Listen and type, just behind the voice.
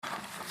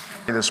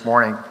This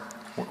morning,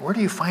 where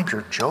do you find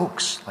your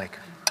jokes? Like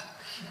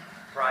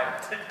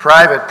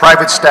Private.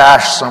 Private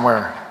stash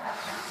somewhere.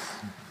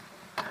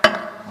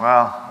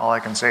 Well, all I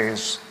can say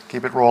is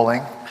keep it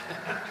rolling.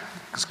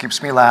 This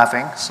keeps me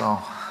laughing, so.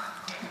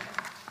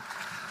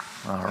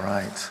 All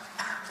right.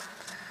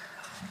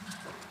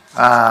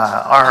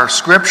 Our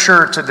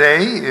scripture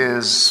today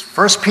is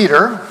 1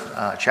 Peter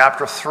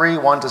chapter 3,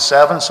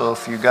 1-7. So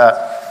if you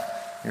got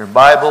your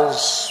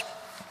Bibles,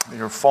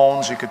 your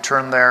phones, you could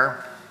turn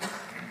there.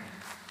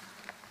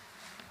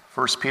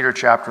 1 Peter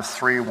chapter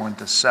 3,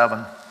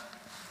 1-7.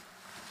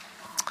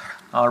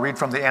 I'll read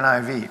from the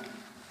NIV.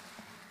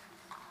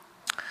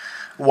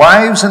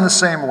 Wives, in the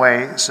same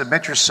way,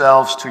 submit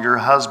yourselves to your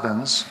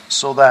husbands,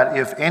 so that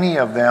if any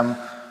of them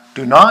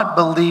do not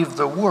believe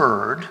the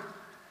word,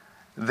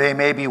 they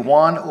may be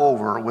won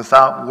over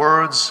without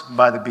words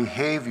by the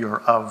behavior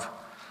of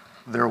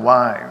their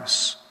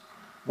wives.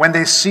 When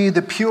they see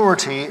the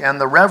purity and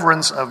the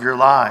reverence of your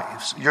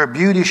lives, your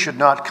beauty should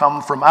not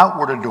come from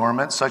outward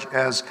adornment, such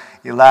as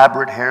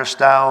elaborate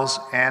hairstyles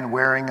and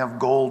wearing of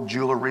gold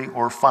jewelry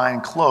or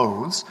fine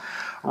clothes.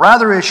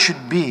 Rather, it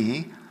should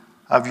be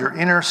of your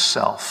inner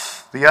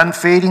self, the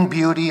unfading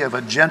beauty of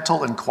a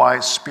gentle and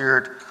quiet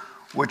spirit,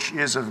 which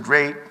is of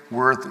great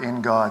worth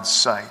in God's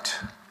sight.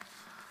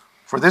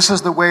 For this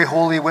is the way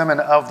holy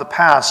women of the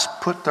past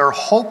put their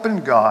hope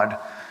in God,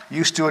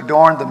 used to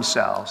adorn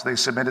themselves. They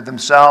submitted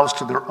themselves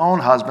to their own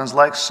husbands,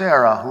 like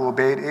Sarah, who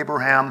obeyed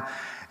Abraham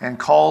and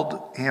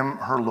called him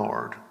her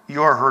Lord.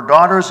 You are her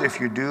daughters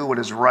if you do what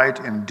is right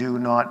and do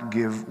not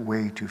give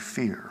way to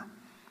fear.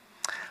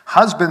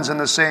 Husbands, in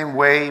the same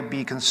way,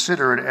 be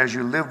considerate as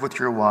you live with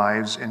your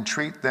wives and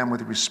treat them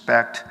with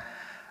respect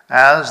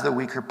as the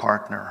weaker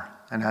partner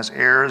and as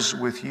heirs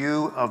with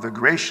you of the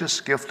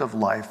gracious gift of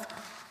life,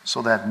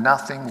 so that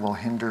nothing will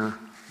hinder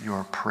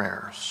your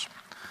prayers.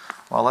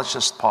 Well, let's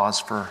just pause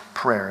for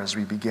prayer as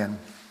we begin.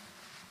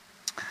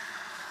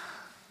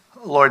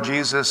 Lord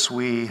Jesus,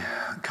 we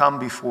come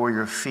before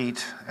your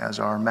feet as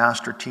our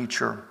master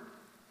teacher.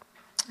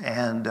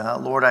 And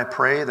Lord, I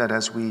pray that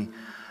as we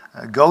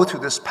go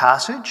through this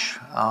passage,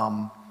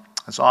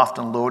 it's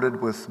often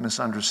loaded with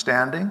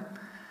misunderstanding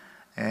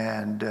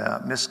and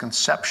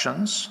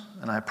misconceptions.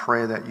 And I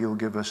pray that you'll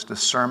give us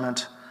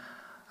discernment,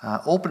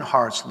 open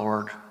hearts,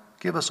 Lord.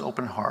 Give us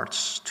open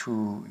hearts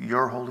to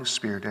your Holy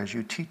Spirit as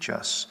you teach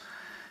us.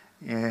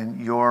 In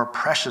your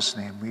precious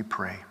name we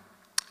pray.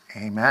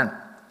 Amen.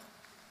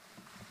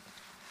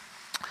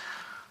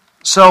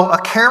 So a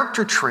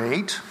character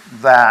trait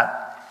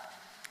that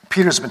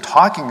Peter's been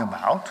talking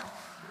about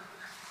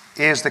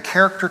is the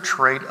character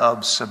trait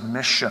of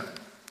submission.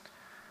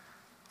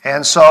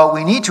 And so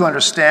we need to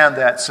understand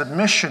that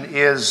submission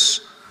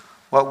is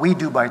what we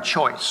do by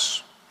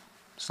choice.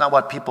 It's not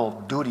what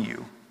people do to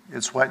you.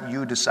 It's what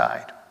you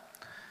decide.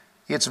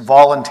 It's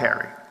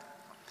voluntary.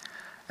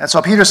 And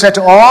so Peter said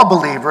to all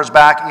believers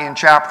back in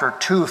chapter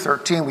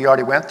 2:13, we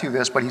already went through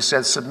this, but he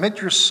said,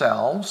 submit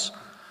yourselves,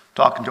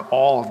 talking to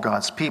all of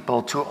God's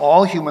people, to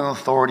all human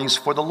authorities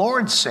for the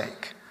Lord's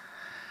sake.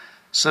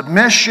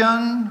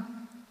 Submission,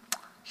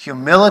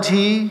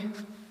 humility,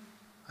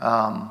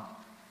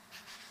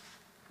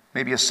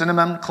 maybe a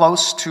synonym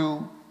close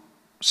to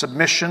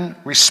submission,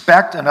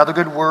 respect, another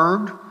good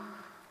word.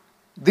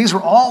 These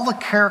were all the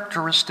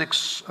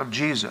characteristics of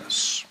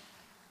Jesus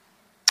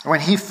when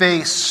he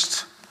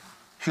faced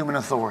human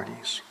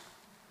authorities.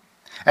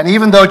 And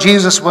even though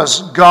Jesus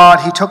was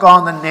God, he took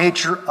on the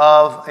nature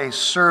of a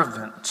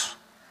servant,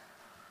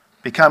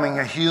 becoming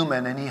a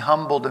human, and he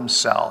humbled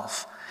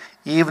himself,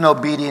 even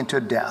obedient to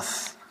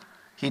death.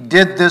 He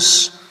did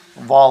this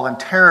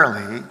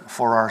voluntarily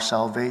for our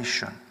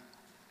salvation.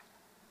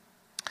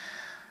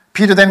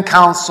 Peter then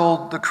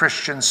counseled the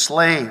Christian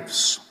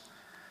slaves,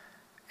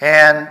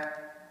 and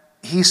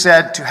he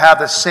said to have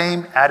the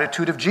same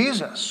attitude of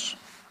Jesus.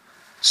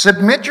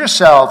 Submit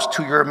yourselves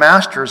to your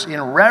masters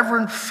in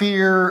reverent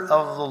fear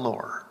of the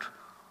Lord.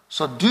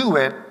 So do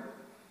it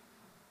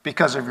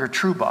because of your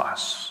true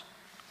boss,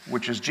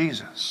 which is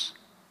Jesus.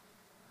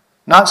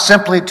 Not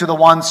simply to the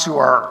ones who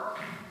are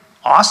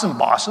awesome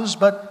bosses,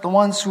 but the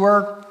ones who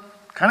are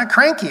kind of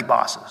cranky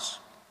bosses.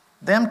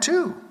 Them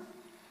too.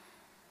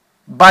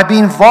 By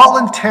being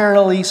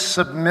voluntarily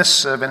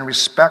submissive and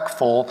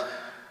respectful,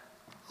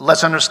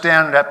 let's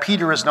understand that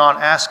Peter is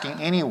not asking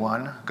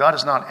anyone, God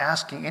is not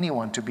asking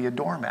anyone to be a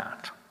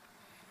doormat.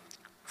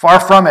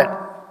 Far from it.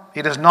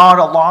 It is not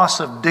a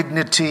loss of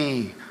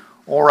dignity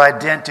or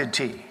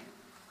identity.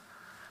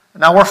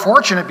 Now we're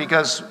fortunate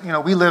because,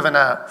 we live in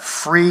a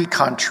free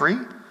country.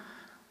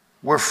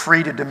 We're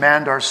free to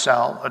defend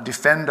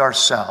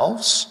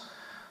ourselves.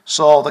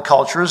 So the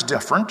culture is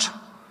different.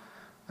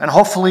 And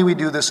hopefully we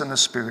do this in the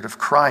Spirit of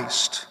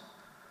Christ.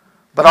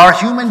 But our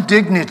human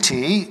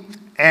dignity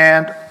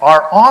and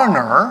our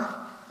honor,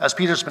 as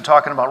Peter's been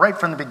talking about right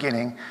from the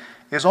beginning,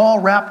 is all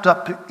wrapped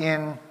up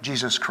in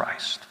Jesus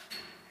Christ,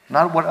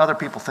 not what other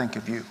people think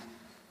of you.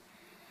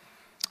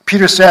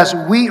 Peter says,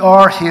 we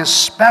are his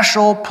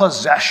special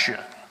possession.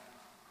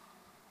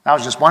 That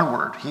was just one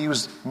word. He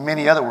used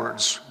many other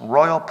words.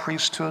 Royal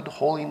priesthood,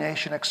 holy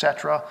nation,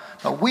 etc.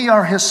 But we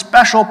are his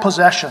special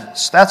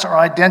possessions. That's our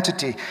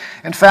identity.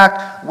 In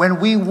fact, when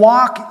we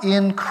walk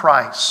in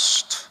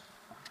Christ,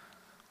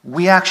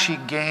 we actually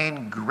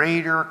gain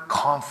greater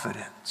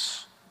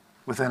confidence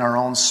within our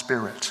own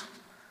spirit.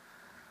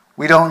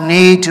 We don't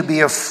need to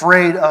be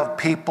afraid of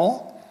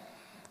people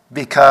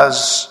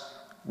because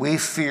we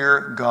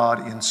fear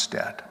God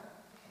instead.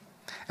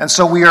 And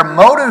so we are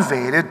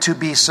motivated to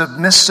be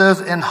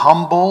submissive and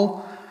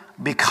humble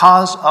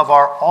because of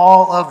our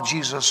all of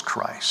Jesus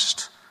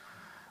Christ.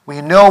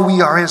 We know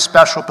we are his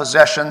special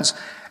possessions,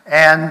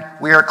 and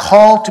we are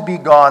called to be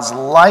God's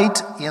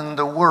light in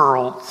the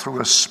world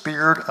through a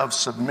spirit of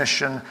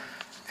submission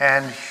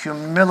and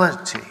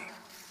humility.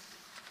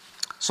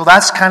 So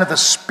that's kind of the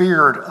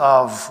spirit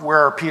of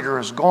where Peter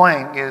is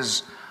going,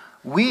 is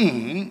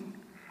we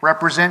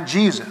represent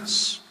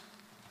Jesus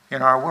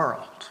in our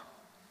world.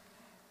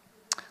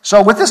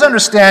 So with this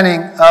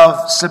understanding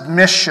of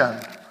submission,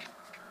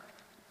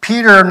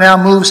 Peter now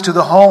moves to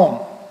the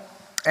home,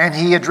 and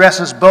he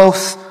addresses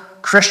both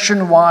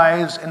Christian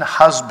wives and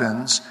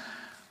husbands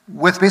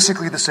with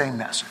basically the same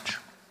message.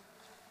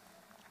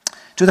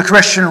 To the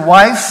Christian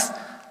wife,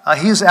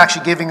 he's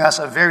actually giving us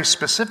a very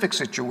specific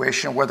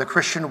situation where the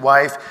Christian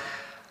wife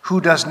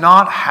who does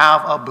not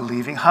have a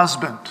believing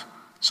husband.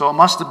 So it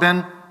must have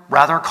been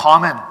rather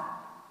common,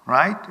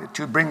 right,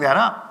 to bring that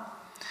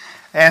up.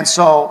 And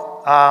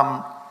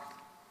so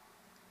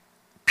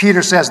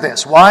Peter says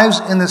this: wives,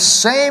 in the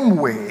same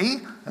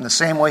way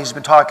he's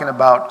been talking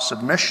about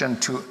submission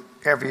to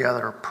every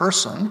other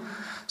person,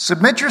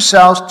 submit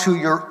yourselves to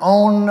your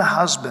own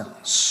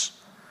husbands.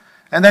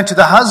 And then to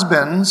the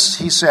husbands,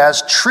 he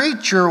says,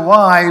 treat your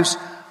wives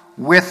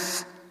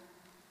with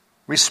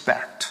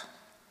respect.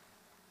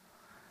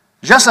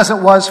 Just as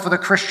it was for the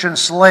Christian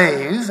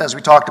slave, as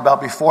we talked about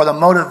before, the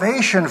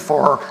motivation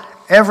for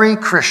every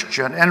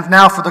Christian, and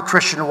now for the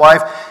Christian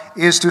wife,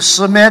 is to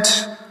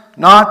submit,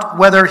 not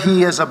whether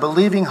he is a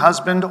believing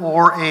husband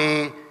or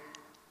a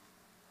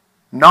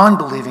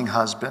non-believing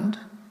husband,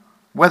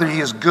 whether he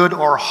is good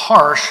or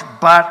harsh,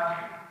 but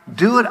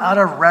do it out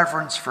of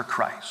reverence for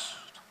Christ.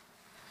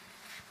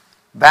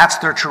 That's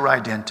their true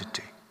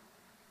identity.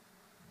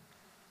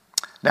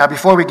 Now,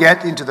 before we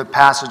get into the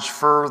passage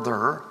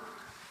further,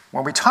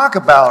 when we talk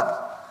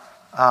about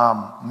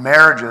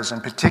marriages,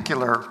 in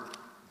particular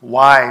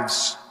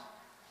wives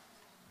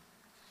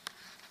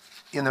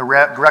in the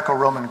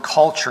Greco-Roman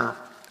culture,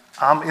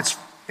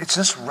 it's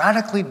just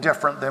radically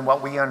different than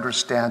what we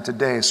understand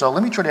today. So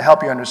let me try to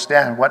help you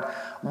understand what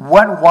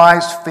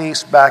wives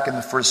faced back in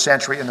the first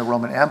century in the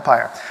Roman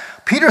Empire.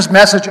 Peter's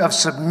message of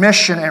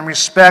submission and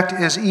respect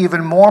is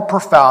even more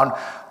profound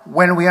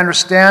when we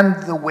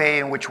understand the way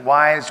in which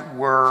wives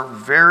were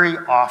very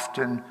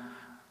often,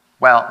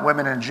 well,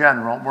 women in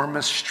general, were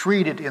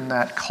mistreated in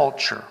that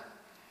culture.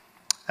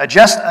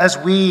 Just as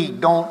we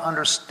don't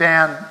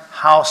understand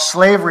how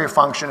slavery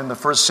functioned in the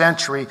first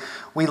century,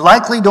 we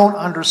likely don't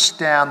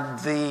understand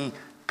the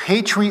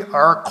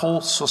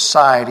patriarchal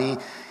society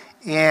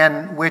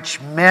in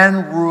which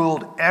men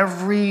ruled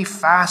every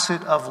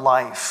facet of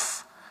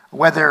life,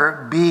 whether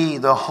it be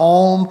the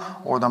home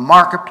or the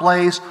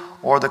marketplace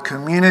or the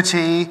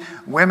community.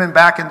 Women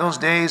back in those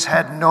days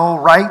had no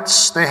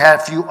rights, they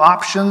had few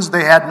options,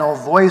 they had no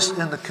voice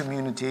in the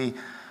community,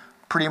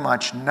 pretty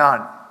much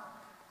none.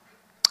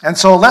 And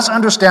so let's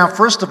understand,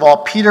 first of all,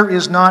 Peter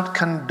is not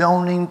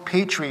condoning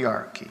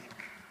patriarchy,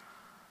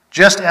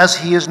 just as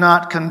he is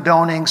not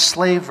condoning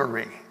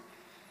slavery.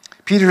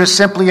 Peter is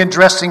simply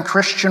addressing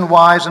Christian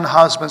wives and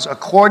husbands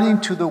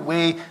according to the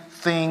way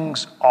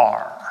things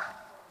are,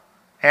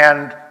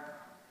 and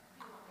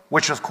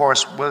which, of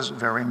course, was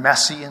very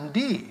messy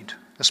indeed,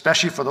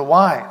 especially for the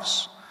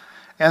wives.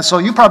 And so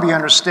you probably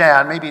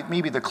understand,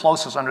 maybe the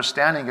closest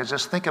understanding is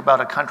just think about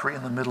a country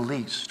in the Middle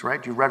East,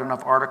 right? You read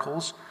enough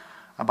articles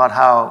about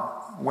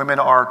how women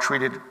are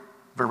treated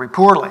very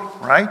poorly,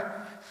 right?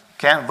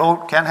 Can't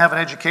vote, can't have an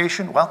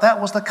education. Well,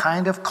 that was the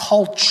kind of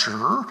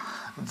culture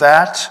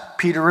that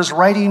Peter is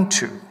writing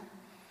to.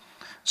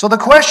 So the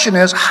question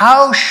is,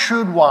 how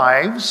should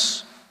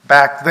wives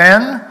back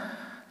then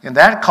in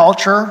that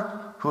culture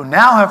who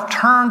now have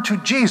turned to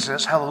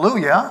Jesus,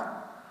 hallelujah,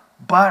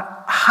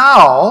 but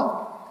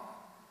how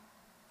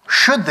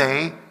should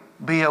they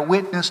be a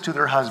witness to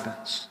their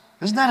husbands?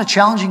 Isn't that a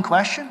challenging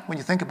question when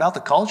you think about the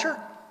culture?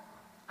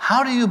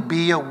 How do you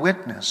be a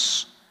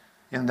witness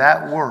in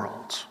that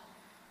world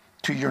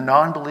to your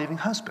non-believing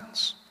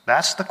husbands?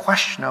 That's the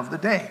question of the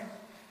day.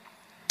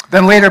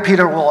 Then later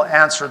Peter will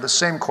answer the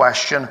same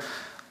question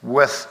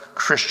with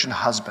Christian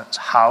husbands.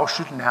 How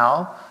should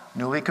now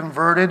newly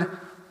converted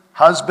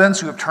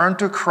husbands who have turned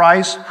to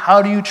Christ,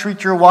 how do you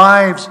treat your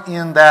wives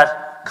in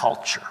that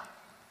culture?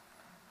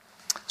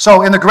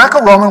 So in the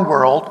Greco-Roman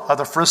world of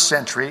the first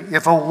century,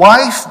 if a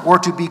wife were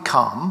to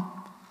become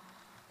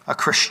a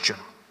Christian,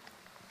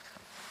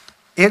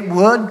 it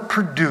would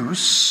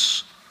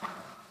produce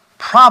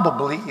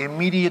probably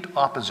immediate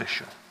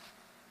opposition.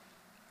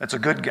 That's a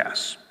good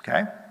guess,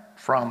 okay,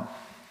 from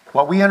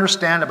what we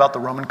understand about the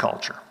Roman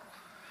culture.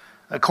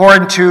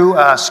 According to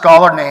a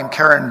scholar named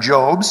Karen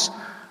Jobes,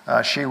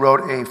 she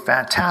wrote a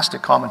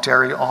fantastic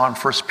commentary on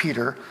 1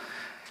 Peter.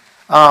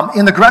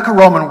 In the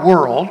Greco-Roman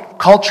world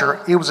culture,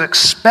 it was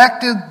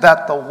expected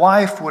that the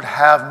wife would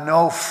have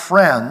no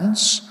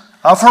friends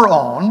of her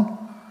own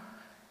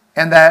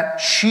and that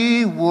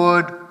she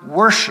would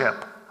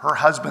worship her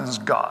husband's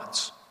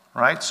gods,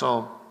 right?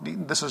 So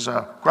this is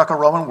a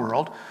Greco-Roman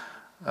world.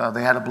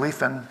 They had a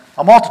belief in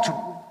a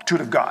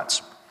multitude of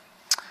gods.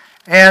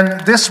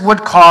 And this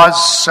would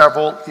cause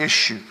several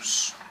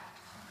issues.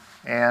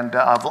 And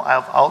I've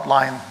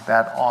outlined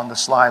that on the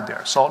slide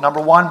there. So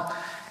number one,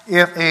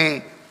 if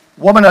a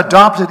woman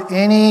adopted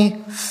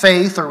any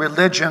faith or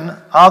religion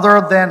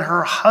other than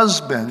her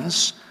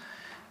husband's,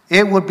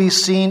 it would be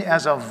seen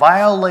as a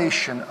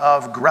violation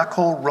of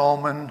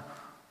Greco-Roman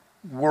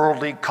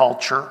worldly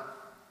culture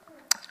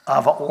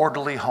of an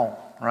orderly home,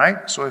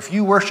 right? So if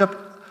you worship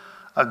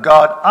a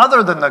god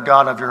other than the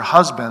God of your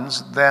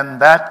husband's, then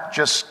that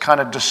just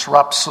kind of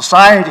disrupts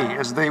society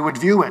as they would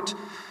view it.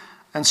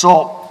 And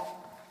so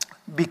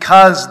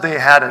because they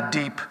had a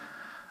deep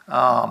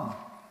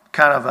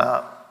kind of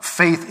a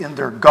faith in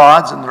their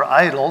gods and their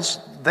idols,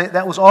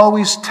 that was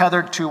always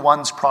tethered to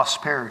one's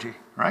prosperity,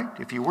 right?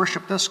 If you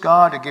worship this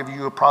God, it gives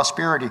you a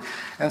prosperity.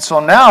 And so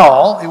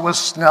now, it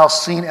was now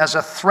seen as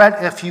a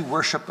threat if you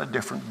worship a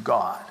different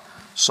God.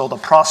 So the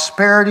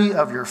prosperity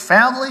of your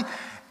family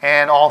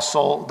and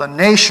also the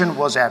nation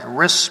was at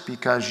risk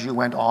because you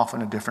went off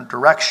in a different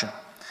direction.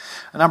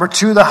 And number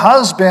two, the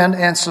husband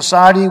and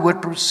society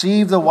would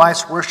perceive the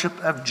wife's worship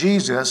of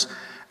Jesus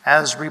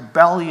as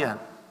rebellion.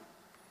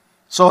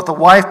 So if the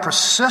wife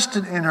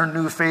persisted in her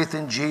new faith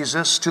in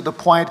Jesus to the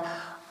point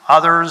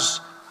others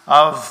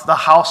of the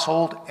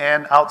household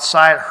and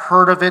outside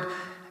heard of it,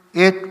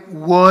 it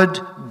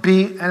would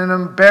be an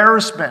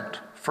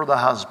embarrassment for the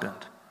husband.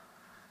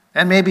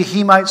 And maybe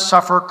he might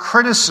suffer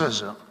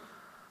criticism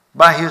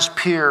by his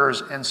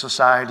peers and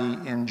society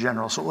in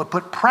general. So it would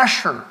put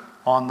pressure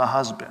on the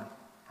husband,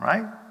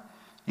 right?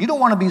 You don't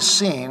want to be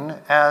seen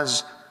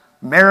as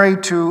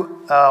married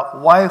to a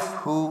wife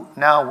who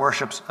now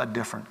worships a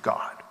different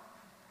God.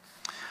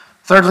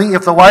 Thirdly,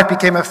 if the wife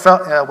began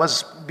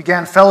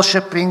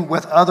fellowshipping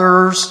with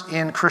others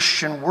in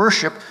Christian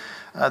worship,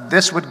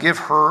 this would give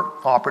her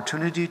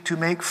opportunity to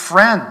make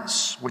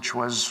friends, which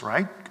was,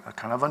 right,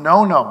 kind of a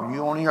no-no.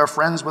 You only are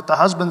friends with the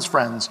husband's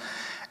friends.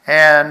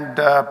 And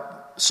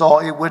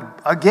so it would,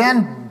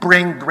 again,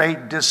 bring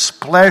great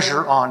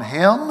displeasure on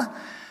him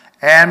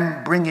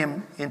and bring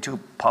him into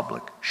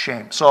public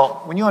shame.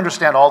 So when you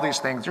understand all these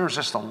things, there's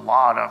just a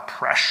lot of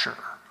pressure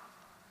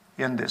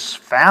in this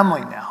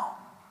family now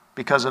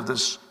because of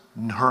this,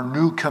 her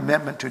new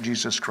commitment to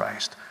Jesus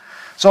Christ.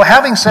 So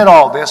having said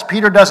all this,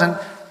 Peter doesn't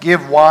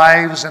give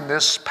wives in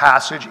this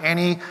passage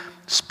any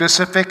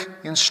specific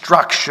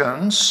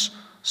instructions,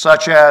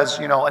 such as,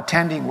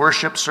 attending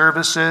worship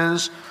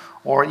services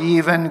or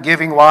even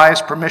giving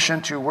wives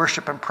permission to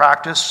worship and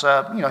practice.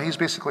 He's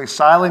basically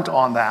silent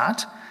on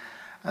that.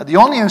 The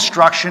only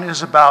instruction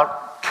is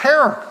about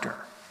character,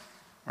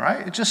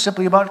 right? It's just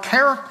simply about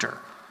character.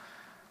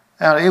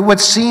 It would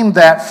seem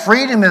that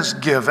freedom is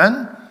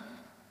given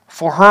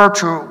for her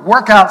to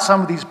work out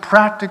some of these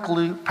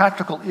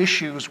practical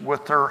issues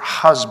with her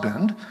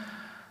husband,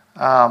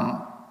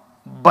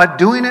 but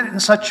doing it in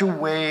such a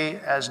way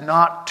as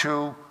not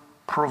to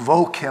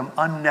provoke him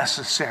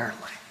unnecessarily,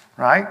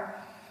 right?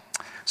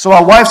 So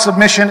a wife's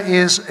submission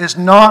is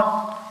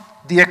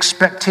not the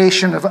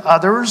expectation of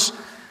others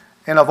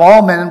and of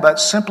all men, but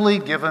simply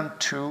given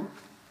to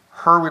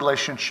her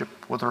relationship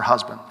with her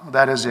husband.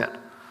 That is it.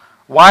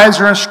 Wives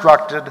are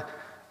instructed,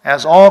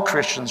 as all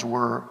Christians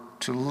were,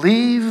 to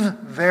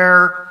leave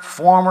their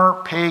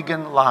former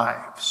pagan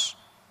lives.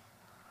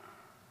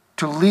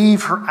 To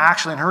leave her,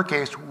 actually in her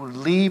case, would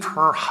leave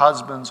her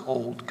husband's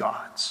old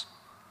gods.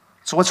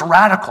 So it's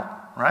radical,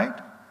 right?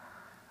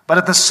 But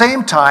at the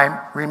same time,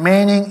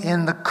 remaining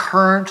in the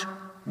current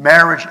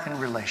marriage and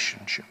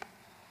relationship.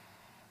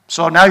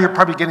 So now you're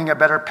probably getting a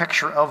better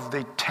picture of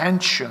the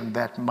tension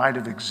that might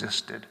have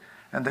existed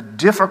and the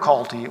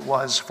difficulty it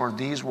was for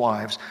these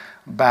wives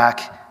back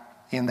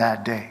in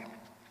that day.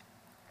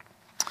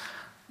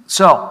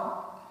 So,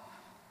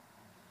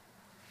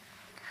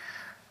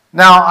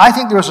 now I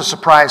think there's a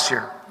surprise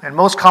here, and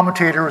most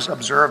commentators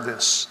observe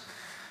this.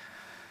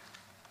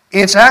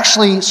 It's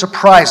actually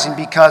surprising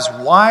because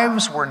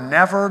wives were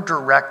never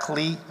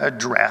directly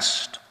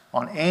addressed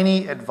on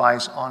any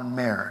advice on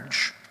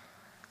marriage,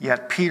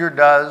 yet Peter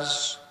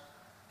does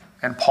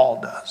and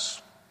Paul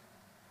does.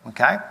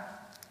 Okay?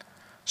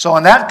 So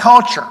in that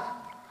culture,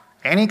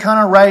 any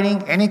kind of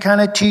writing, any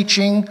kind of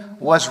teaching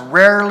was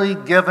rarely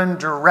given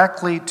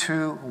directly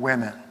to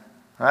women,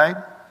 right?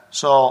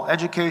 So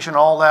education,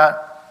 all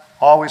that,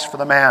 always for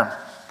the man.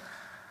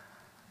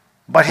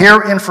 But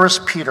here in 1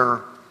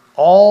 Peter,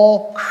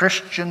 all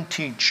Christian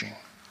teaching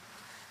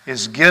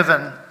is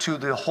given to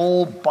the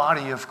whole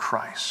body of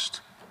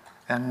Christ,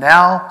 and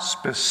now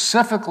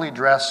specifically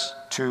addressed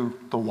to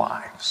the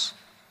wives.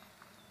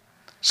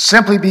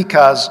 simply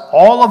because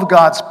all of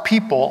God's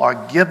people are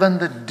given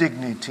the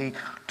dignity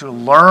to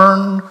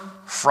learn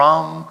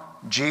from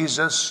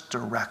Jesus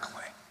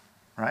directly,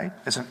 right?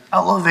 It's an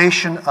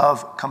elevation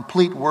of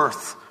complete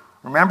worth.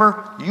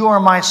 Remember, you are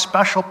my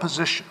special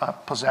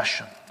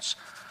possessions,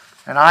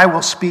 and I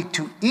will speak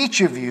to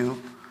each of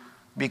you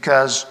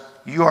because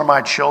you are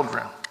my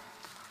children.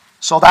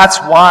 So that's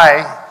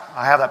why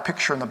I have that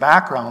picture in the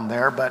background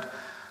there, but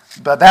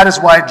that is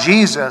why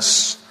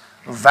Jesus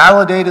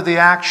validated the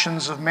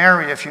actions of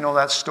Mary. If you know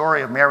that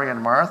story of Mary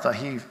and Martha,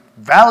 he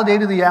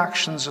validated the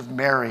actions of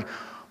Mary,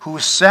 who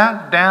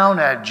sat down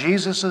at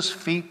Jesus'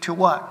 feet to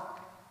what?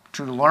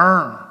 To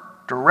learn,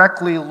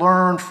 directly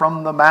learn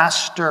from the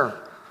Master.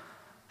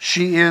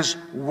 She is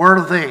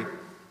worthy.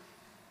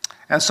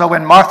 And so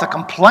when Martha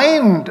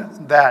complained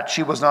that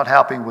she was not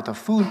helping with the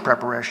food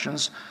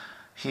preparations,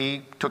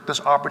 he took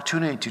this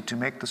opportunity to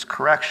make this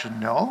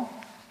correction. No,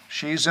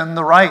 she's in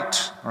the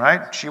right?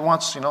 She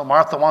wants,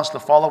 Martha wants to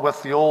follow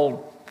with the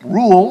old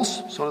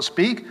rules, so to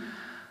speak.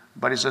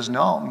 But he says,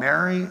 no,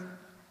 Mary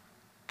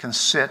can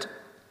sit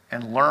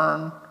and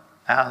learn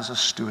as a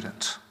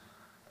student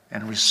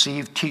and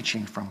receive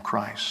teaching from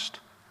Christ.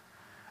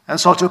 And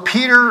so to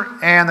Peter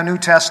and the New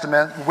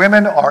Testament,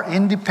 women are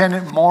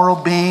independent moral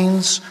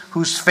beings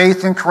whose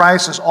faith in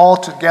Christ is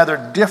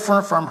altogether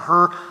different from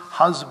her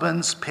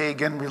husband's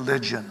pagan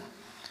religion.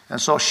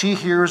 And so she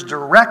hears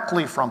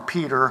directly from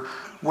Peter,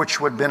 which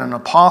would have been an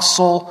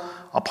apostle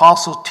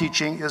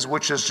teaching,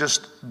 which is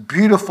just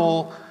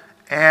beautiful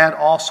and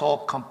also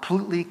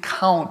completely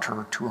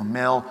counter to a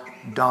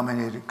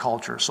male-dominated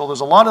culture. So there's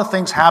a lot of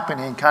things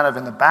happening kind of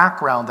in the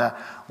background that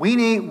we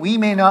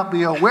may not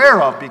be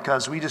aware of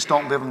because we just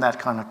don't live in that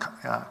kind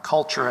of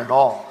culture at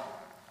all.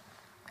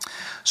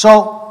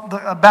 So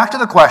back to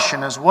the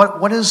question is,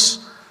 what is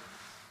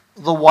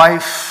the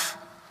wife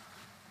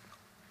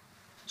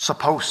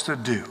supposed to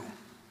do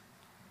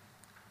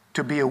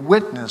to be a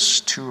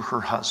witness to her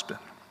husband?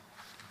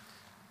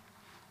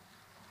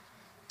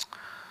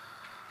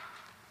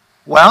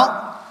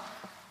 Well,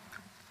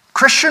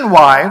 Christian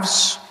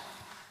wives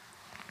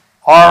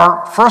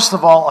are, first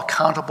of all,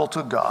 accountable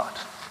to God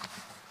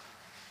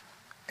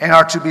and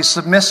are to be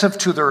submissive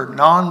to their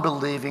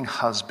non-believing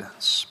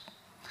husbands.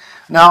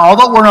 Now,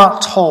 although we're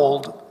not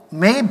told,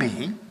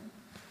 maybe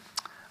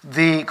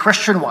the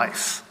Christian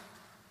wife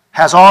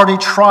has already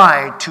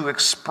tried to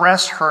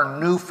express her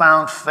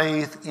newfound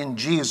faith in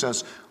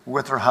Jesus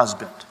with her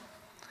husband.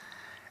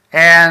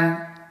 And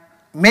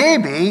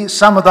maybe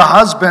some of the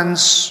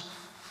husbands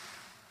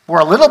were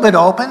a little bit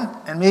open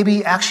and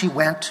maybe actually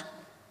went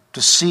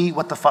to see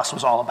what the fuss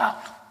was all about.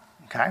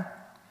 Okay?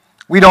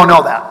 We don't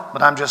know that,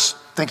 but I'm just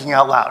thinking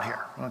out loud here.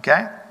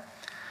 Okay?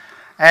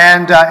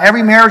 And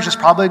every marriage is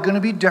probably going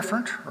to be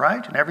different,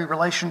 right? In every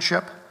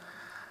relationship.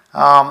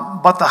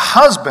 But the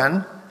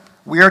husband,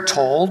 we are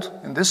told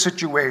in this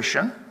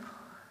situation,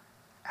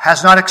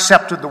 has not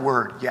accepted the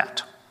word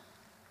yet.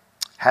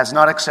 Has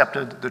not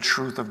accepted the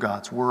truth of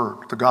God's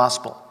word, the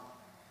gospel.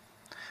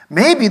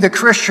 Maybe the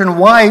Christian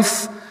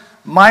wife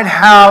might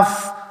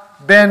have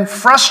been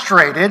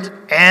frustrated,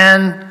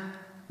 and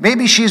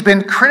maybe she's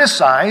been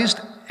criticized,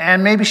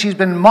 and maybe she's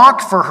been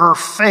mocked for her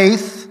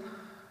faith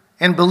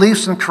and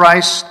beliefs in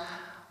Christ.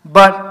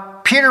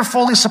 But Peter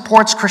fully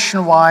supports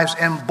Christian wives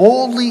and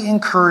boldly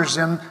encourages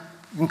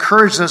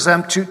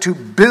them to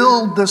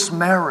build this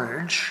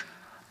marriage,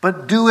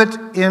 but do it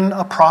in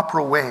a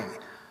proper way.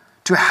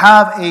 To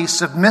have a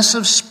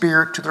submissive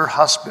spirit to their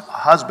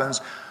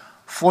husbands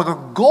for the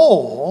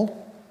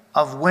goal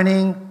of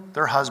winning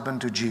their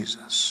husband to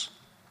Jesus.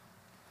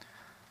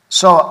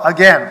 So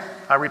again,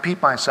 I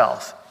repeat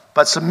myself,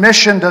 but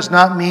submission does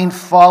not mean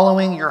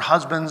following your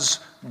husband's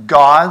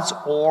gods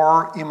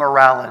or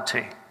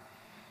immorality,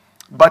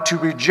 but to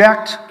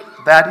reject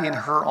that in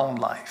her own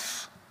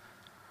life.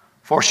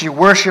 For she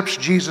worships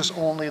Jesus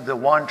only, the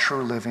one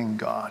true living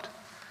God.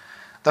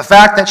 The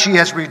fact that she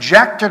has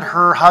rejected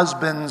her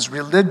husband's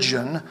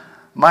religion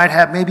might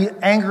have maybe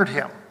angered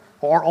him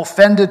or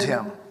offended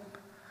him.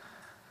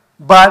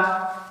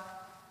 But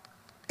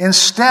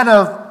instead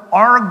of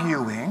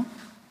arguing,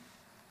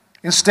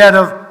 instead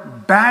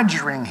of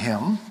badgering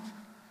him,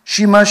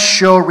 she must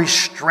show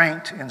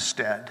restraint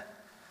instead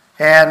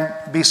and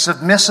be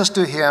submissive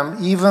to him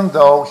even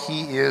though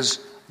he is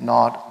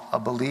not a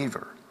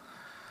believer.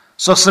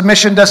 So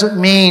submission doesn't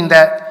mean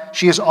that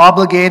she is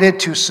obligated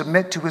to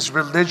submit to his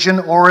religion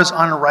or his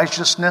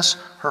unrighteousness.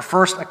 Her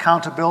first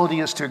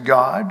accountability is to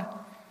God,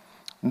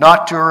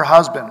 not to her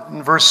husband.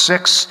 In verse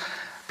 6,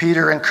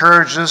 Peter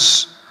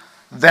encourages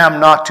them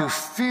not to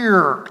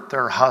fear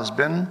their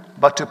husband,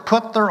 but to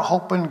put their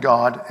hope in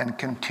God and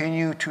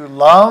continue to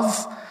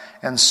love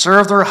and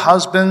serve their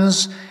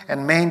husbands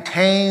and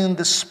maintain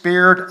the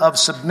spirit of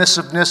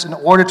submissiveness in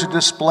order to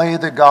display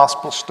the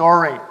gospel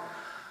story.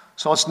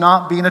 So it's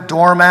not being a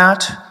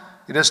doormat.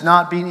 It is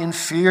not being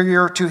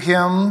inferior to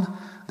him.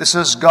 This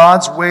is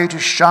God's way to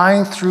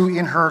shine through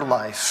in her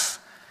life.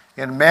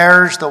 In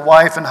marriage, the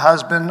wife and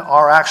husband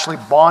are actually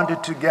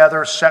bonded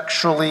together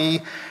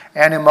sexually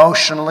and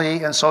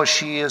emotionally, and so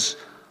she is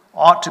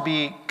ought to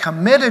be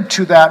committed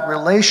to that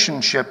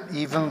relationship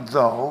even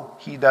though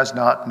he does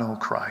not know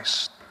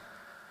Christ.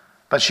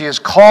 But she is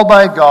called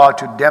by God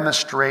to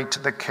demonstrate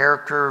the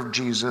character of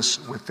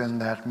Jesus within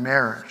that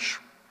marriage.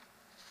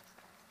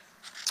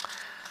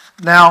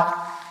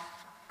 Now,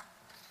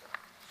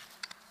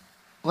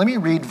 let me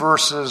read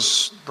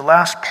the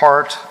last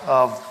part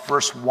of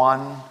verse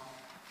 1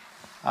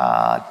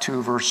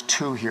 to verse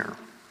 2 here.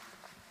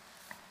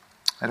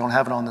 I don't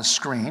have it on the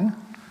screen.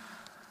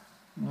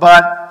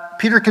 But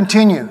Peter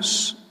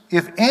continues,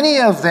 if any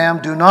of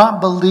them do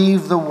not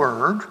believe the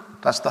word,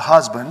 that's the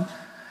husband,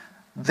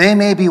 they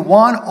may be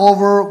won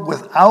over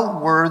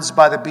without words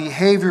by the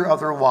behavior of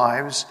their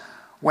wives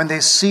when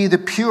they see the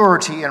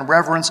purity and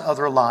reverence of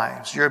their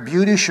lives. Your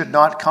beauty should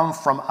not come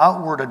from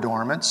outward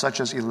adornment, such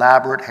as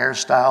elaborate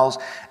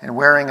hairstyles and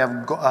wearing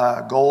of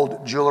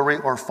gold jewelry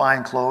or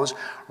fine clothes.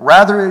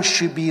 Rather, it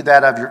should be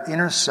that of your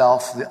inner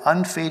self, the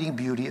unfading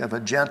beauty of a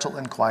gentle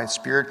and quiet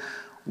spirit,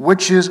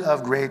 which is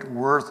of great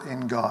worth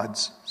in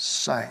God's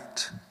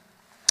sight.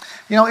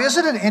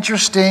 Isn't it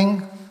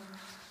interesting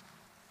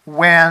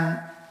when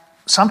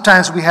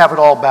sometimes we have it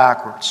all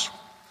backwards?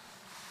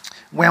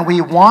 When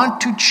we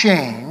want to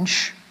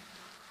change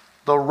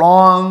the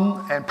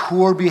wrong and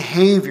poor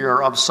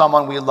behavior of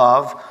someone we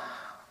love,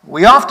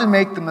 we often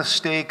make the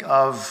mistake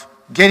of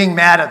getting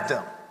mad at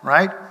them,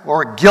 right?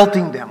 Or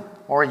guilting them,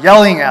 or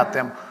yelling at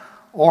them,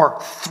 or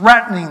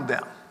threatening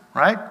them,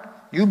 right?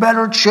 You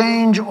better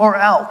change or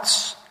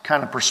else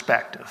kind of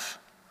perspective.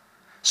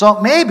 So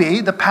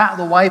maybe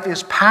the wife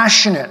is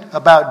passionate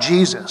about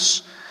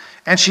Jesus,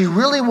 and she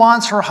really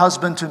wants her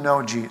husband to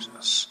know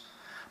Jesus.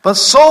 But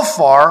so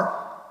far,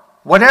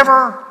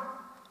 whatever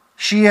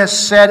she has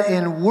said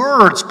in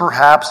words,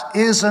 perhaps,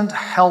 isn't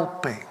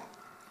helping.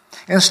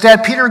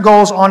 Instead, Peter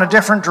goes on a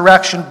different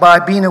direction by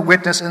being a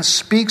witness and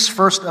speaks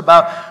first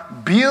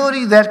about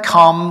beauty that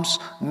comes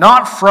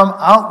not from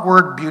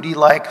outward beauty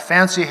like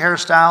fancy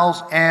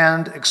hairstyles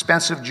and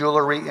expensive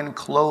jewelry and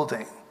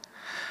clothing.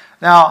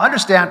 Now,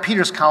 understand,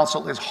 Peter's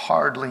counsel is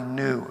hardly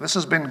new. This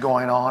has been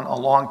going on a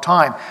long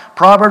time.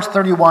 Proverbs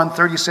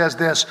 31:30 says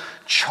this,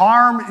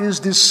 charm is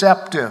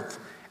deceptive,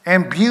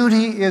 and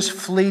beauty is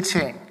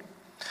fleeting.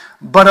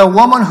 But a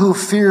woman who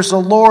fears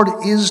the Lord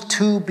is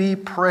to be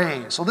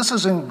praised. So this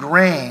is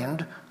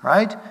ingrained,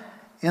 right,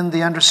 in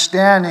the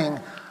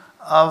understanding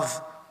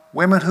of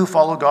women who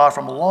follow God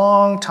from a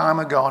long time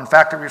ago. In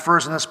fact, it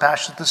refers in this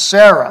passage to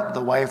Sarah,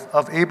 the wife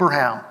of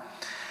Abraham.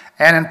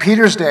 And in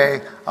Peter's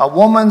day, a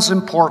woman's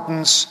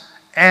importance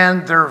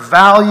and their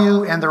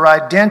value and their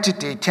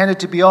identity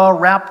tended to be all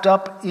wrapped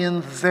up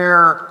in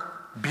their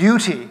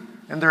beauty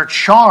and their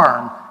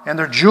charm and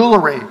their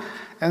jewelry.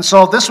 And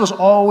so this was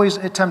always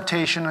a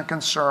temptation and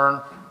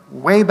concern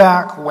way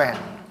back when.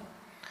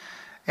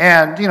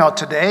 And,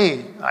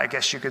 today, I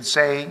guess you could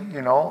say,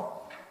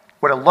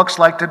 what it looks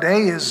like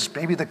today is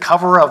maybe the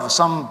cover of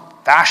some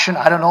fashion,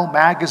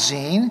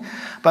 magazine.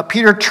 But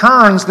Peter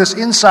turns this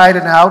inside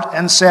and out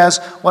and says,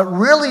 what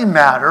really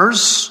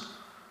matters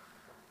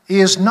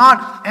is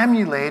not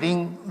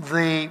emulating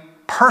the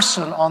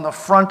person on the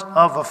front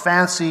of a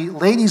fancy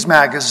ladies'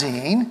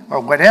 magazine or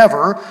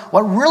whatever.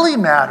 What really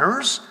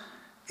matters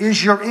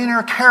is your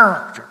inner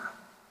character.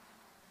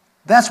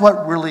 That's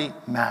what really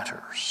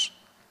matters.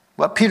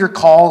 What Peter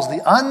calls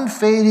the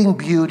unfading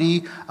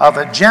beauty of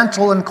a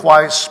gentle and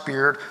quiet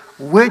spirit,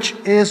 which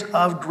is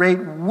of great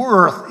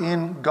worth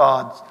in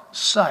God's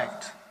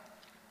sight.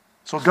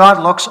 So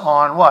God looks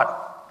on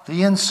what?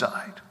 The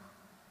inside,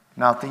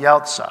 not the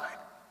outside.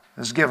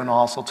 This is given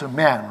also to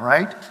men,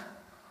 right?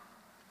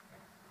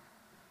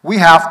 We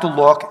have to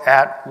look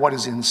at what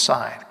is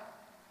inside.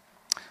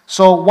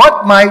 So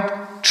what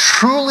might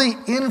truly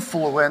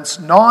influence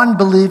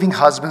non-believing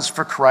husbands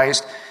for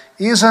Christ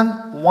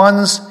isn't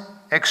one's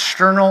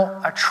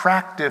external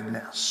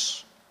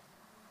attractiveness.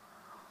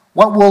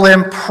 What will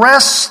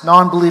impress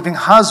non-believing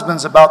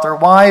husbands about their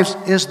wives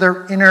is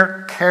their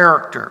inner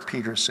character,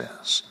 Peter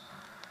says.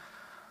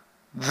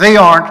 They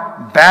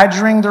aren't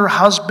badgering their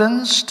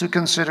husbands to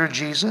consider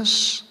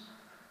Jesus.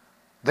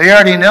 They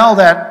already know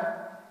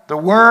that the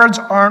words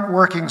aren't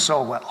working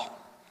so well.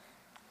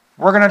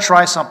 We're going to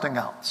try something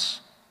else.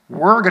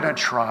 We're going to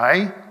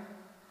try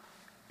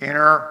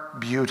inner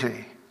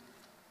beauty.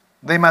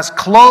 They must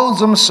clothe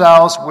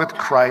themselves with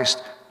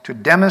Christ to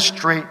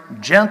demonstrate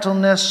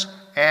gentleness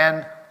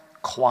and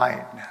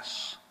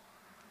quietness.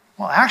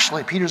 Well,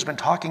 actually, Peter's been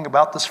talking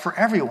about this for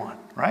everyone,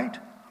 right?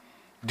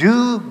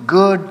 Do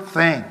good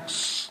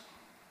things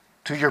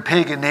to your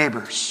pagan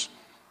neighbors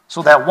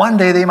so that one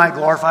day they might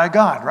glorify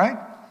God, right?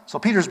 So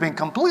Peter's being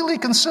completely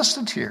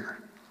consistent here.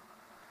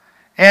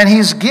 And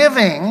he's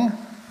giving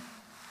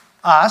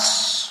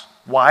us,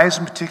 wives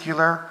in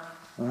particular,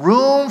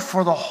 room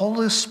for the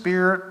Holy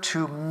Spirit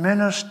to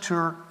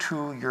minister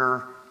to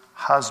your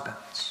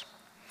husbands.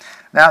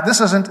 Now,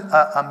 this isn't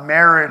a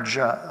marriage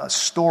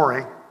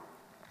story,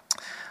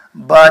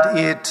 but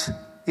it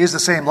is the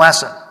same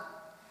lesson.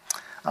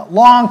 A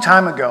long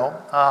time ago,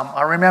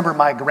 I remember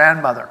my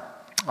grandmother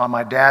on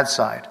my dad's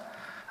side.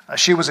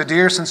 She was a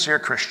dear, sincere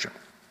Christian.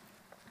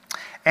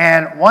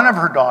 And one of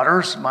her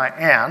daughters, my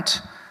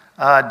aunt,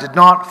 did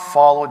not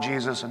follow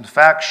Jesus. In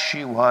fact,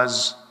 she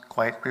was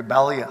quite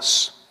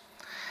rebellious.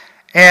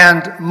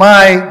 And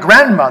my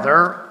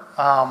grandmother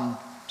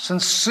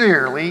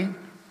sincerely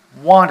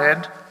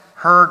wanted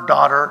her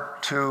daughter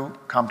to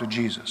come to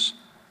Jesus.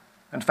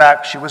 In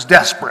fact, she was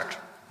desperate.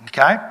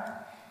 Okay?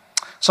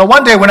 So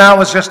one day when I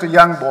was just a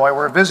young boy, we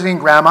were visiting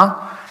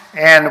Grandma,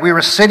 and we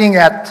were sitting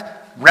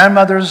at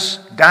grandmother's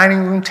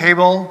dining room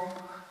table.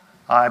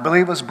 I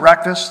believe it was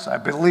breakfast. I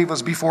believe it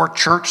was before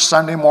church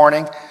Sunday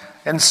morning.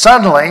 And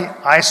suddenly,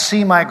 I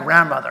see my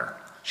grandmother.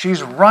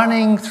 She's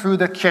running through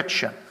the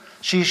kitchen.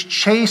 She's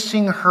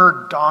chasing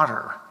her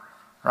daughter,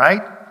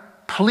 right?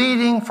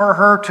 Pleading for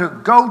her to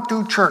go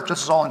to church.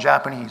 This is all in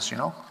Japanese, you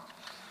know.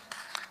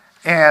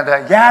 And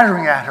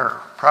yattering at her,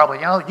 probably,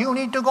 you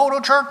need to go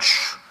to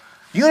church.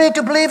 You need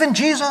to believe in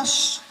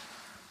Jesus.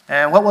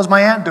 And what was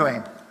my aunt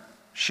doing?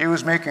 She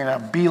was making a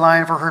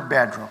beeline for her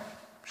bedroom.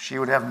 She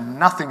would have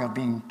nothing of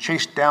being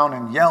chased down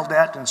and yelled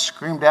at and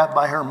screamed at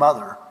by her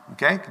mother.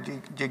 Okay?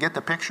 Do you get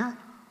the picture?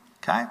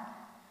 Okay?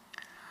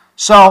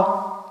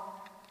 So,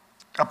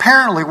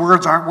 apparently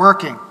words aren't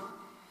working.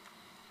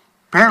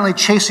 Apparently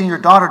chasing your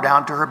daughter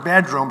down to her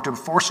bedroom to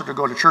force her to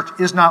go to church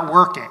is not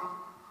working.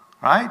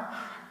 Right?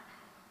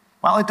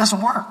 Well, it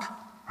doesn't work.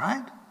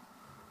 Right?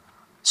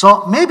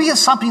 So maybe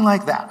it's something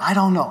like that. I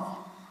don't know.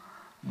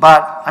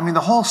 But, the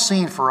whole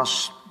scene for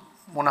us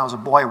when I was a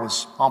boy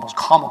was almost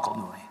comical to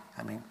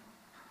me.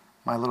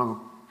 My little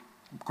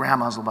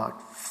grandma's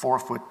about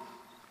 4'8"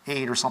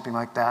 or something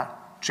like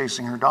that,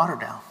 chasing her daughter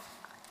down.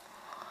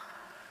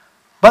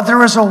 But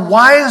there is a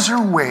wiser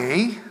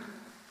way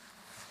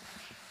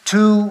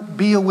to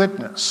be a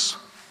witness.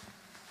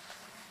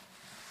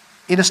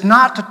 It is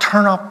not to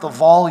turn up the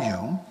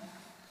volume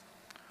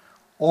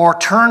or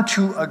turn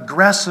to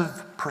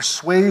aggressive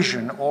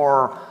persuasion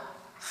or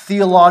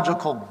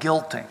theological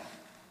guilting.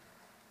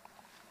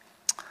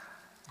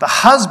 The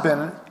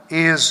husband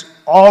is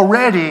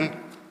already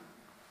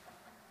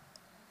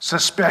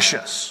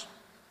suspicious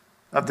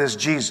of this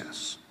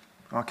Jesus,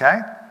 okay?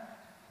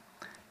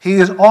 He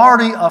is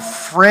already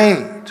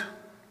afraid,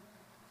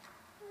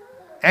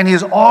 and he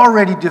is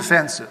already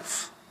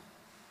defensive.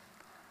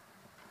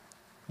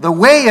 The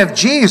way of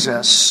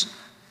Jesus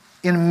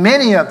in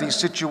many of these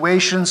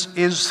situations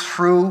is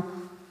through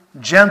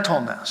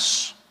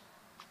gentleness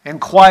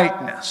and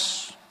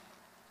quietness,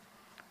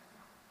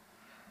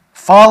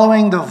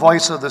 following the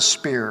voice of the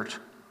Spirit,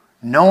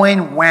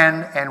 knowing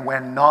when and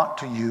when not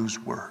to use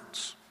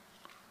words.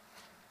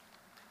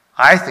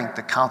 I think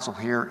the counsel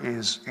here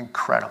is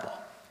incredible.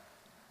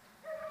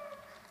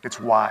 It's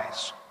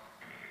wise.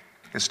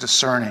 It's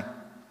discerning.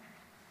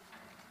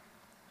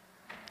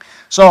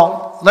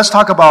 So let's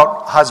talk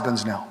about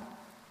husbands now.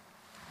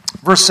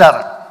 Verse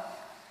 7.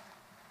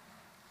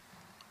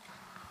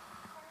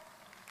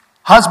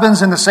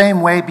 Husbands, in the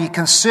same way, be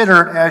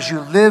considerate as you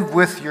live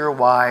with your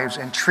wives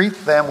and treat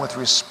them with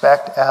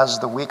respect as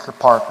the weaker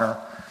partner,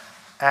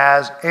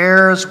 as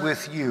heirs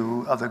with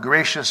you of the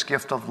gracious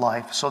gift of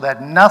life, so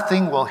that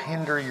nothing will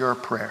hinder your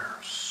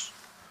prayers.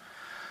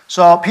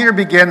 So Peter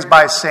begins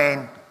by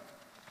saying,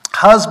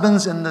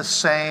 husbands in the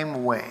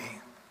same way.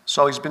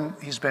 So he's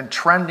been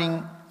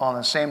trending on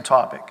the same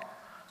topic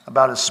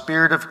about a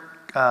spirit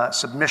of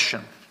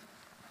submission.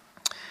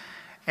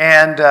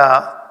 And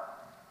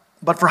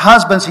but for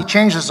husbands, he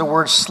changes the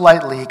word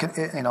slightly.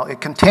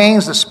 It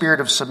contains the spirit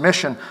of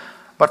submission.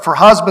 But for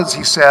husbands,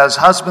 he says,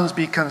 husbands,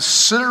 be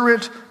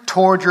considerate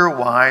toward your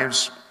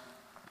wives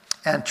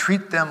and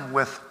treat them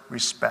with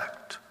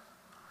respect.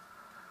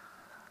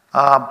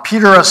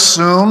 Peter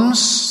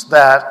assumes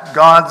that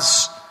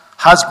God's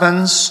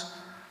husbands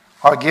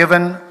are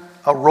given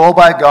a role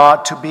by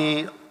God to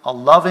be a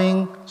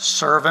loving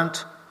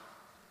servant,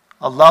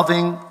 a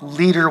loving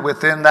leader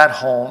within that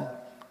home.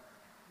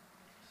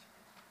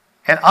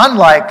 And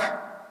unlike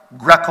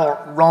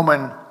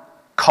Greco-Roman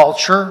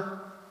culture,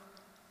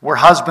 where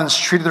husbands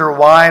treated their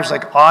wives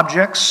like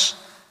objects,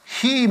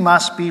 he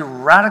must be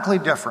radically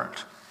different.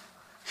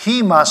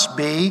 He must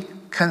be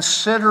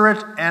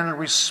considerate and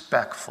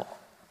respectful.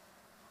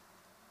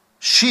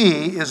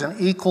 She is an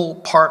equal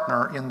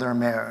partner in their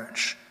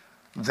marriage.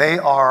 They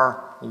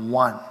are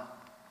one.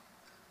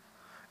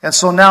 And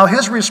so now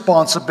his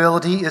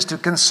responsibility is to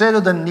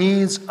consider the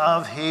needs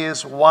of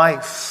his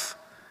wife.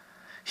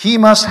 He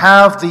must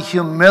have the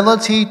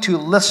humility to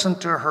listen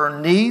to her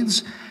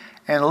needs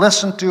and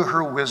listen to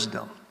her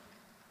wisdom.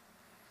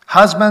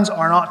 Husbands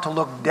are not to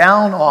look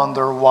down on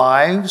their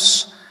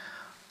wives,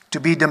 to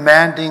be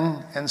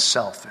demanding and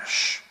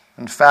selfish.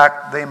 In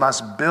fact, they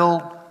must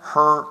build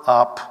her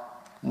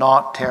up,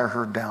 not tear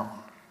her down.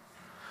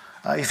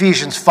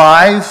 Ephesians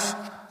 5,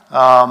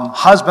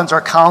 husbands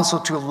are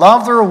counseled to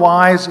love their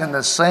wives in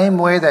the same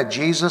way that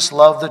Jesus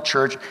loved the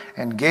church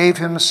and gave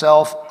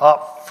himself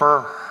up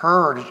for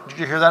her. Did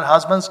you hear that,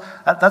 husbands?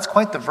 That's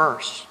quite the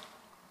verse.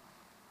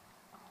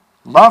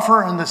 Love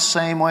her in the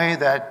same way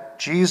that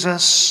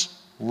Jesus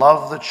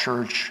loved the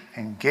church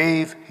and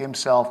gave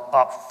himself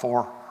up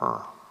for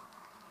her.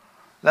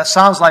 That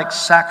sounds like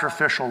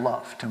sacrificial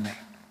love to me.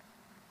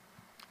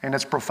 and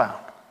it's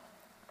profound.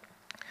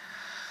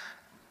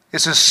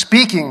 This is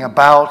speaking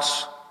about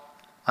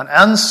an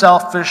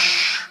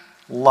unselfish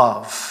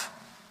love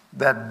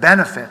that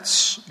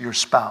benefits your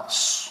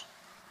spouse.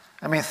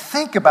 I mean,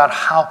 think about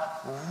how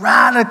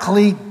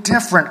radically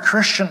different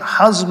Christian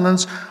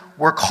husbands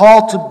were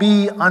called to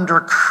be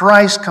under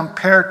Christ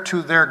compared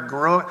to their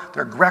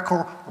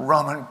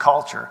Greco-Roman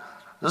culture.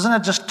 Doesn't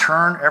it just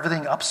turn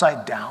everything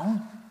upside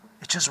down?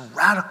 It's just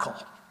radical.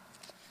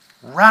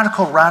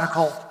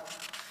 Radical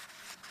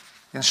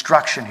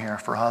instruction here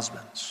for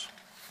husbands.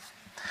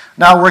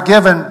 Now, we're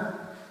given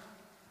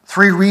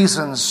 3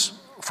 reasons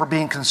for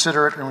being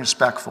considerate and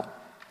respectful.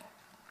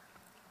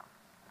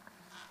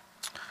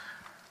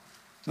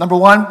 Number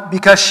 1,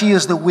 because she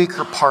is the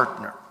weaker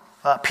partner.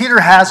 Peter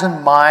has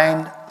in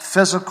mind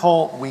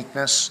physical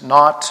weakness,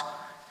 not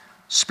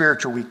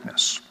spiritual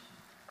weakness.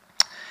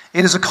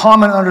 It is a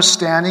common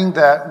understanding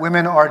that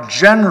women are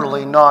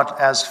generally not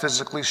as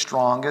physically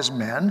strong as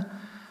men.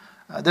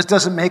 This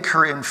doesn't make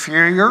her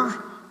inferior,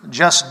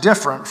 just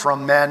different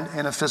from men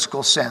in a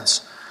physical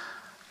sense.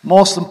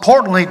 Most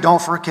importantly,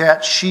 don't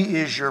forget, she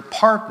is your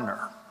partner.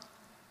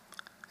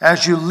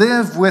 As you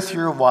live with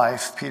your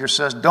wife, Peter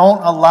says,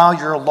 don't allow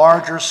your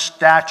larger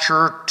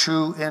stature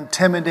to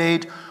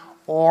intimidate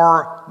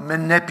or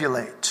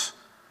manipulate.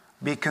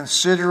 Be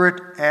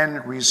considerate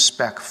and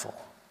respectful.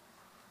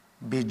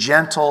 Be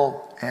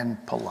gentle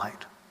and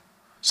polite.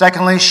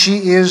 Secondly,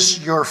 she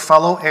is your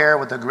fellow heir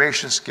with the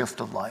gracious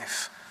gift of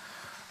life.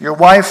 Your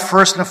wife,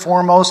 first and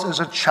foremost, is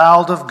a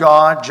child of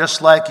God,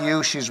 just like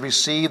you. She's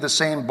received the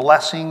same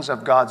blessings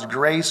of God's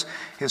grace,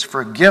 His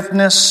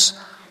forgiveness,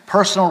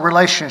 personal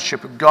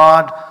relationship with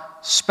God,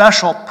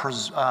 special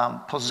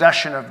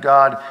possession of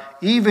God,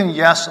 even,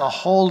 yes, a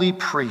holy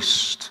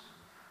priest.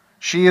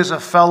 She is a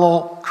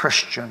fellow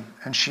Christian,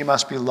 and she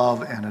must be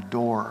loved and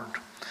adored.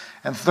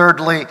 And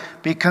thirdly,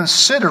 be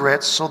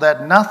considerate so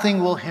that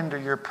nothing will hinder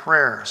your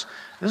prayers.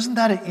 Isn't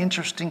that an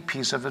interesting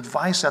piece of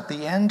advice at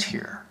the end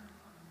here?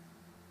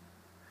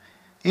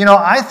 You know,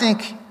 I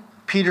think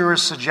Peter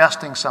is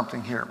suggesting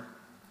something here.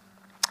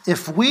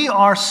 If we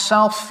are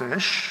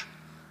selfish,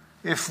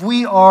 if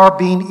we are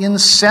being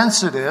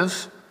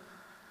insensitive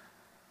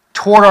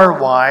toward our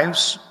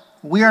wives,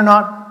 we are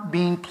not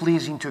being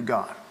pleasing to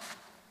God.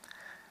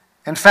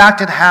 In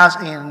fact, it has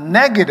a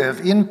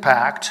negative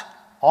impact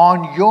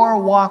on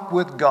your walk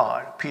with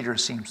God, Peter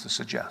seems to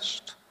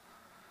suggest.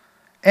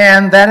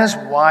 And that is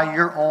why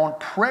your own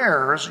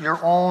prayers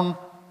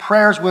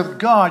with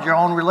God, your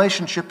own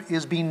relationship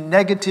is being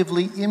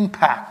negatively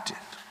impacted.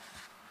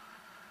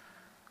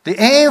 The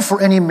aim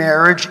for any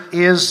marriage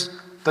is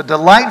the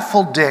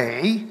delightful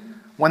day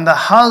when the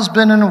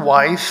husband and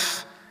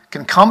wife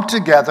can come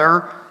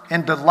together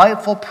in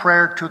delightful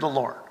prayer to the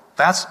Lord.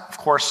 That's, of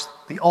course,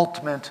 the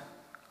ultimate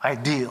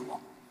ideal.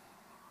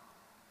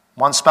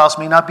 One spouse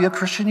may not be a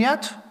Christian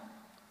yet,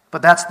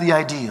 but that's the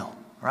ideal,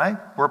 right?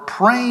 We're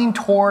praying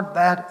toward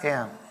that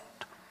end.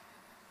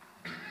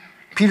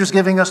 Peter's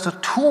giving us the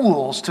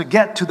tools to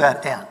get to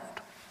that end.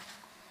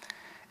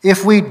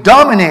 If we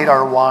dominate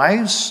our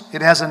wives,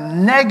 it has a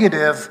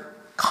negative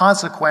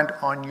consequence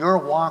on your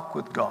walk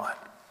with God.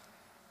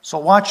 So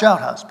watch out,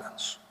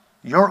 husbands.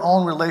 Your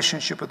own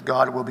relationship with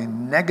God will be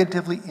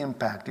negatively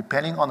impacted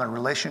depending on the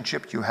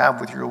relationship you have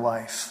with your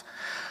wife.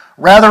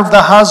 Rather,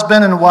 the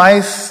husband and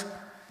wife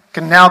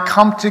can now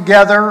come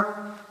together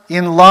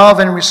in love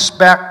and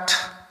respect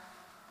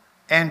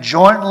and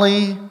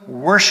jointly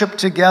worship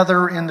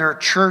together in their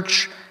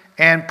church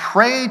and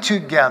pray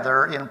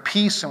together in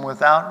peace and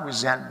without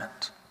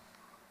resentment.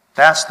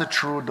 That's the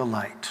true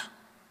delight,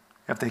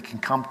 if they can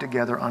come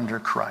together under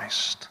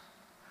Christ.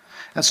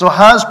 And so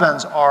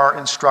husbands are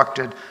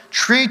instructed,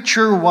 treat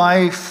your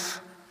wife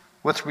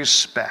with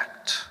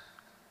respect.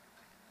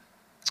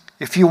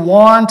 If you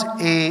want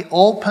an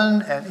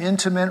open and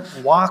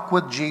intimate walk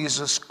with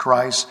Jesus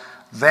Christ,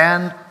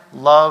 then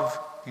love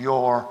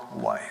your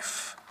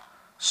wife.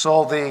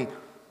 So the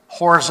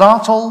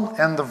horizontal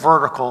and the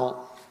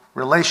vertical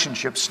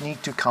relationships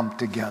need to come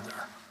together.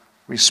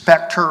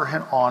 Respect her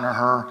and honor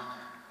her,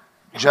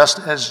 just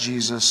as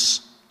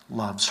Jesus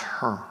loves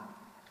her.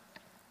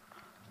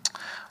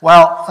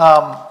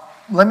 Well,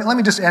 let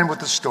me just end with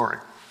this story.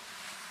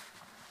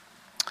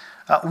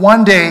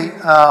 One day,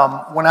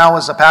 when I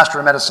was a pastor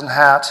in Medicine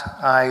Hat,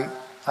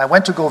 I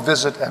went to go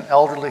visit an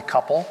elderly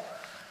couple,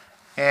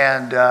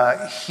 and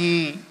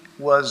he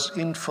was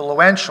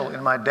influential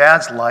in my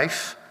dad's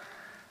life,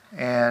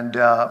 and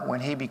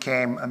when he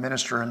became a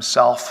minister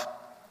himself.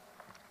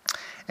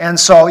 And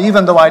so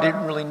even though I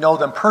didn't really know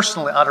them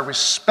personally, out of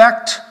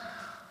respect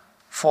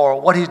for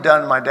what he'd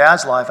done in my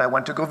dad's life, I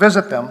went to go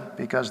visit them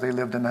because they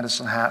lived in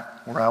Medicine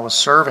Hat where I was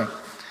serving.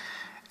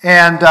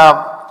 And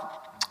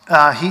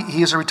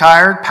he's a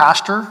retired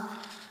pastor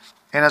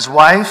and his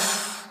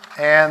wife,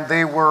 and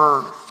they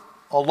were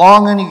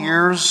along in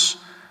years,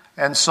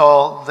 and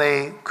so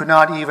they could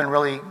not even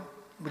really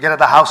get out of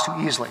the house too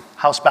easily,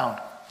 housebound.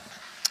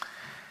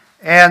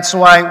 And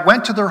so I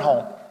went to their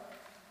home,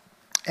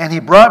 and he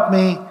brought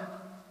me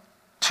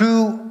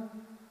to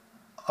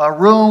a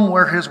room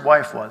where his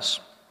wife was.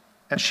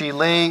 and she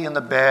lay in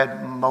the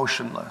bed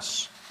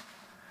motionless.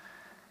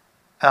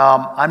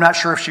 I'm not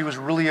sure if she was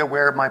really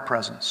aware of my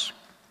presence.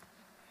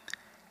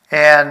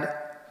 And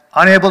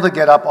unable to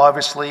get up,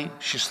 obviously,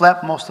 she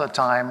slept most of the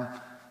time,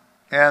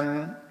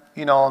 and,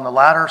 in the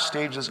latter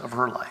stages of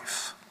her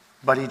life.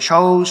 But he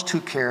chose to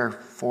care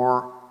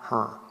for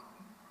her.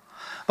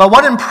 But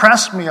what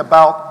impressed me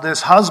about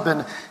this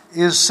husband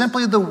is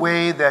simply the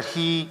way that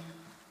he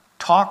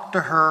talked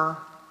to her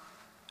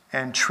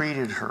and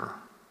treated her.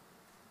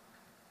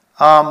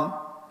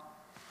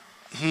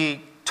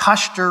 He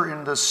touched her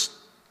in this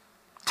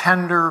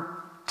tender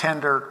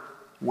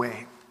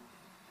way.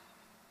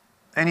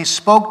 And he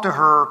spoke to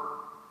her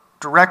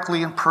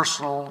directly and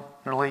personally,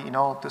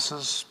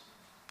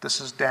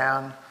 this is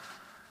Dan.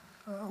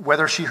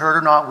 Whether she heard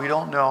or not, we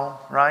don't know,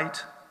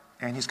 right?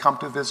 And he's come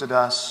to visit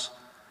us.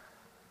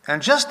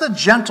 And just the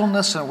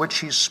gentleness in which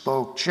he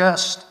spoke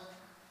just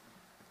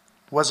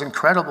was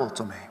incredible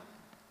to me.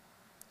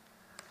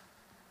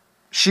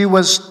 She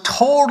was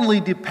totally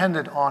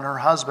dependent on her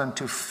husband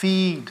to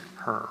feed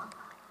her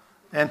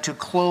and to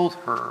clothe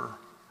her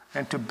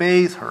and to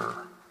bathe her.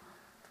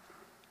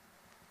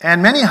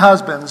 And many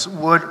husbands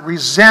would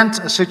resent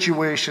a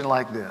situation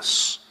like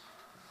this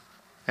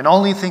and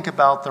only think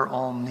about their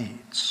own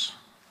needs.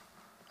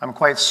 I'm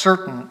quite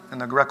certain in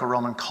the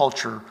Greco-Roman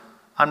culture,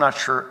 I'm not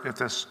sure if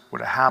this would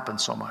have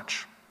happened so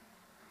much.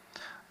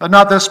 But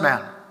not this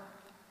man.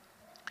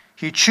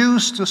 He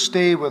chose to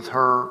stay with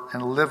her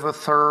and live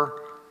with her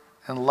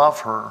and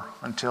love her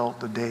until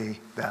the day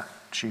that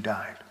she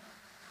died.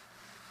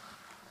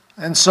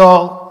 And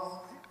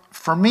so,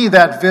 for me,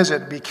 that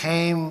visit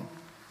became,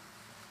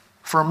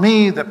 for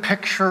me, the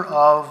picture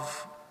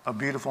of a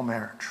beautiful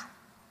marriage.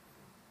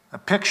 A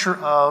picture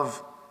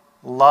of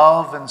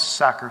love and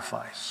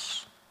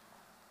sacrifice.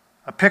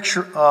 A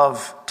picture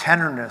of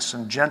tenderness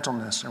and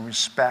gentleness and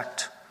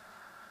respect.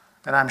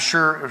 And I'm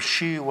sure if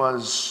she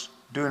was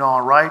doing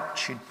all right,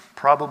 she'd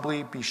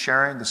probably be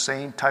sharing the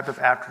same type of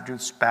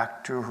attributes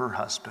back to her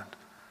husband.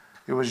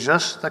 It was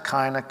just the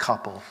kind of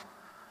couple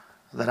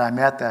that I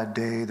met that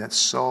day that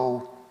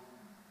so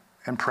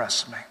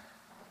impressed me.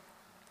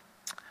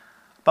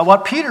 But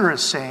what Peter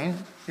is saying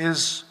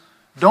is,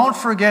 don't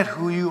forget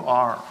who you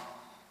are.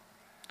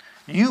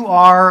 You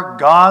are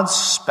God's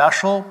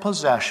special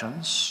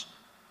possessions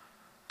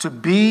to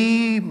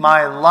be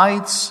my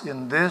lights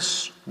in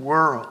this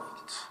world.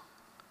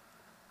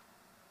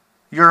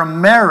 Your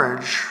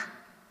marriage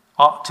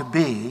ought to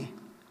be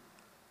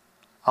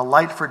a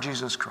light for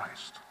Jesus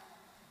Christ.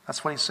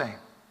 That's what he's saying.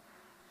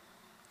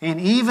 And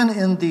even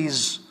in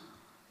these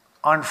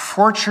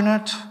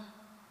unfortunate,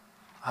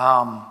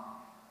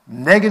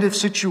 negative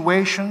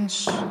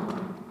situations,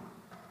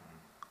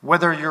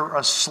 whether you're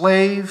a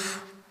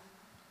slave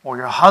or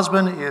your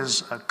husband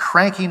is a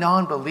cranky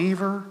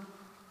non-believer,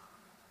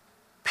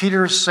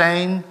 Peter's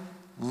saying,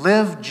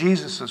 live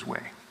Jesus'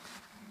 way.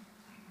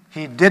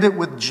 He did it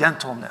with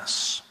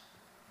gentleness.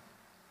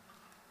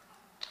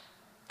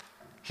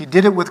 He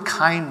did it with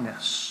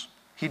kindness.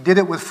 He did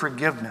it with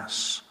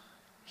forgiveness.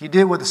 He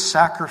did it with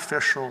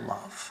sacrificial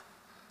love.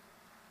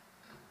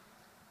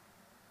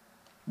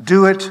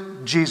 Do it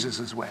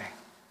Jesus' way.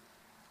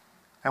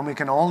 And we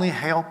can only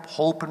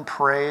hope and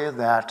pray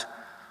that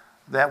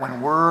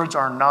when words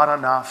are not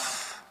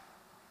enough,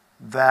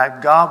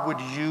 that God would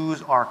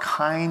use our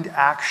kind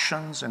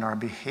actions and our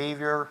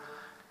behavior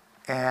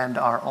and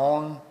our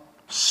own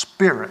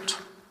spirit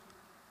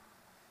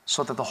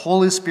so that the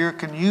Holy Spirit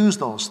can use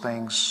those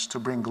things to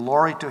bring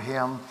glory to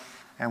Him.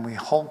 And we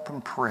hope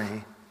and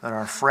pray that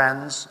our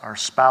friends, our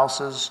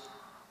spouses,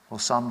 will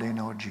someday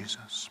know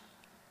Jesus.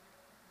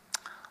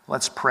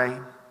 Let's pray.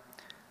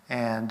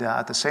 And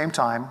at the same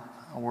time,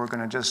 we're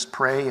going to just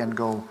pray and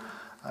go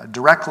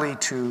directly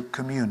to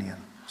communion.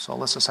 So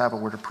let's just have a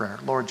word of prayer.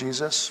 Lord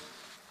Jesus,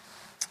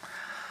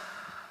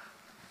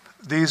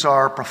 these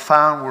are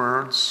profound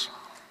words,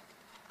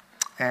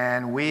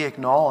 and we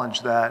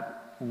acknowledge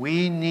that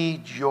we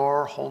need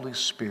your Holy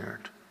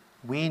Spirit.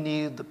 We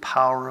need the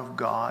power of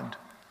God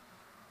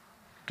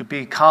to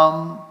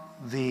become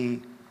the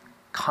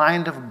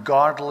kind of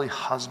godly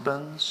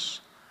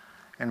husbands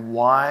and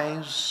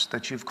wives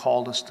that you've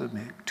called us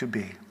to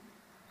be.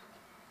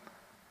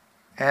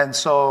 And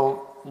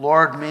so,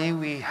 Lord, may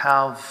we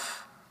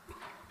have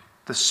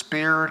the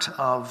spirit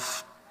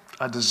of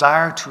a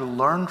desire to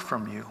learn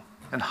from you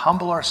and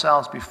humble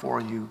ourselves before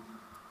you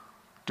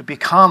to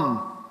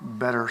become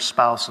better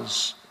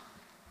spouses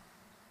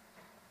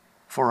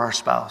for our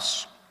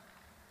spouse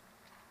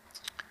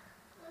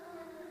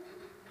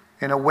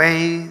in a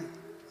way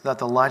that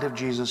the light of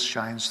Jesus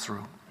shines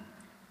through.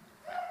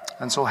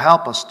 And so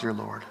help us, dear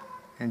Lord.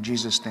 In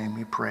Jesus' name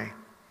we pray.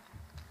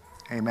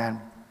 Amen.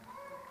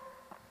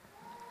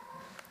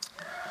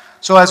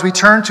 So as we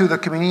turn to the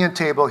communion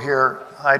table here,